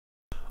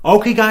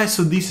Okay guys,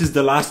 so this is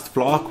the last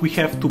vlog. We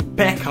have to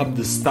pack up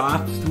the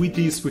stuff. With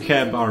this we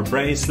have our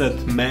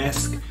bracelet,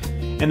 mask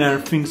and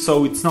everything,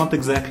 so it's not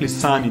exactly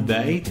sunny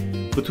day,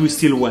 but we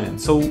still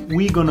went. So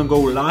we're gonna go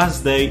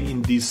last day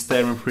in this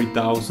Terme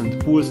 3000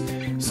 pools,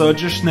 so I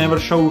just never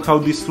show you how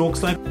this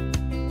looks like.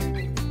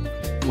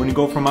 When you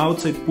go from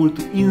outside pool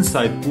to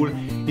inside pool,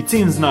 it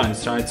seems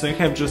nice, right? So I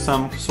have just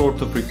some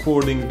sort of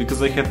recordings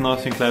because I had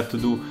nothing left to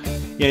do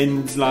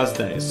in its last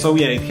day. So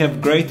yeah, it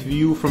have great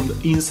view from the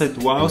inside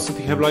to outside.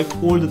 You have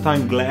like all the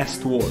time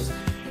glassed walls.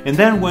 And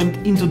then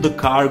went into the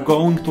car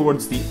going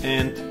towards the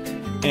end,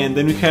 and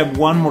then we have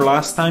one more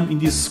last time in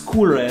this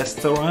cool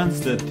restaurant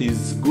that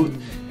is good.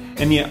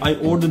 And yeah, I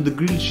ordered the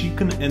grilled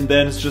chicken and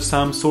then it's just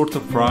some sort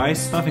of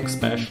rice, nothing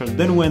special.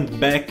 Then went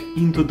back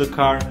into the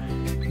car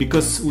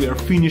because we are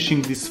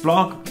finishing this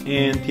vlog,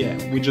 and yeah,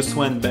 we just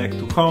went back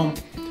to home.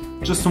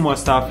 Just some more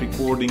stuff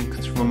recording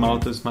from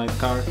out of my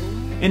car.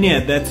 And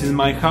yeah, that is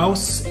my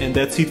house, and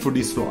that's it for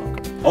this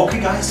vlog. Okay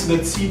guys, so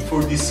that's it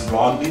for this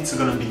vlog. It's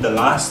gonna be the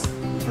last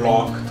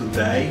vlog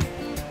today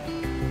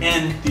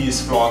and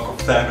this vlog of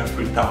Terme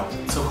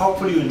 3000. So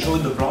hopefully you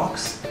enjoyed the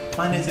vlogs.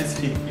 My name is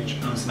Nejc Filipič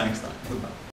and I'll see you next time. Goodbye.